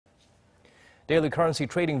Daily currency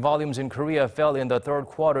trading volumes in Korea fell in the third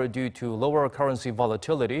quarter due to lower currency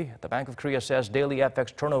volatility. The Bank of Korea says daily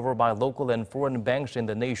FX turnover by local and foreign banks in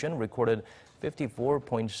the nation recorded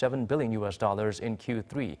 $54.7 billion in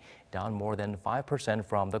Q3, down more than 5%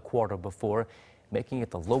 from the quarter before, making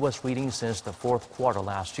it the lowest reading since the fourth quarter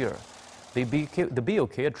last year. The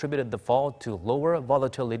BOK attributed the fall to lower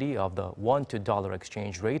volatility of the won to dollar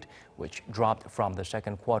exchange rate, which dropped from the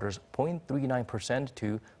second quarter's 0.39%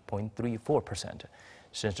 to 0.34%.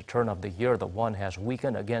 Since the turn of the year, the won has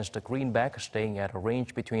weakened against the greenback, staying at a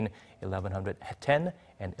range between 1,110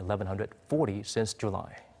 and 1,140 since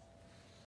July.